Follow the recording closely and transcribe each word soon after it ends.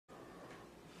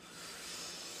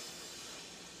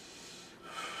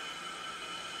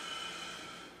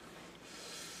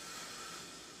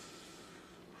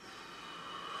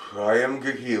I am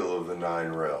Gahil of the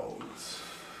Nine Realms.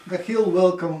 Gahil,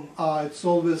 welcome. It's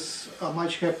always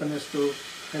much happiness to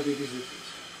have you visit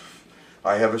us.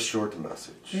 I have a short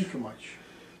message. Thank you much.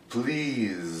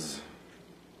 Please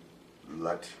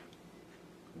let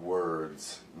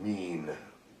words mean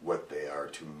what they are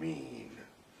to mean.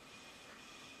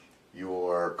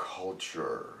 Your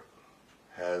culture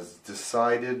has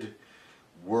decided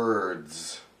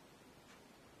words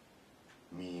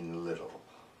mean little,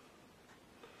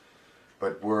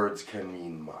 but words can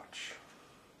mean much.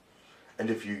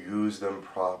 And if you use them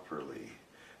properly,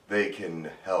 they can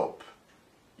help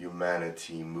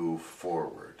humanity move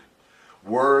forward.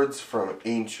 Words from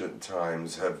ancient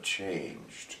times have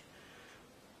changed,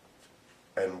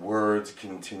 and words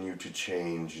continue to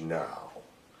change now.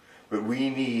 But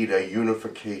we need a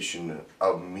unification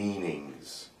of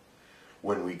meanings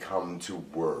when we come to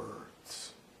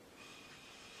words.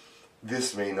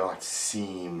 This may not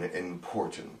seem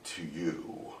important to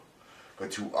you,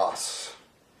 but to us,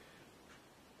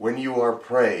 when you are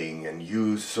praying and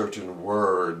use certain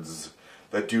words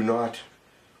that do not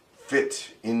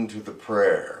fit into the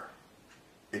prayer,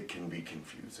 it can be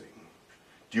confusing.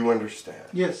 Do you understand?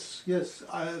 Yes, yes,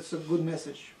 it's a good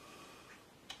message.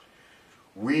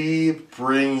 We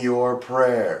bring your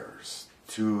prayers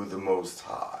to the Most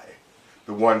High,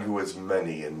 the one who is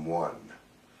many in one,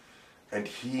 and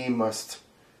He must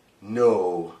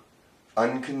know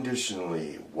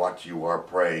unconditionally what you are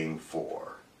praying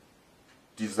for.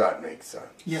 Does that make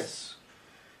sense? Yes.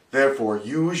 Therefore,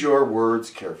 use your words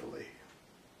carefully,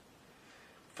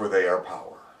 for they are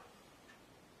power.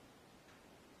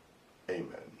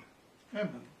 Amen.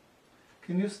 Amen.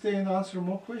 Can you stay and answer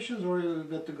more questions, or you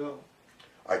got to go?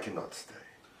 I cannot stay.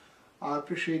 I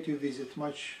appreciate your visit.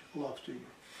 Much love to you.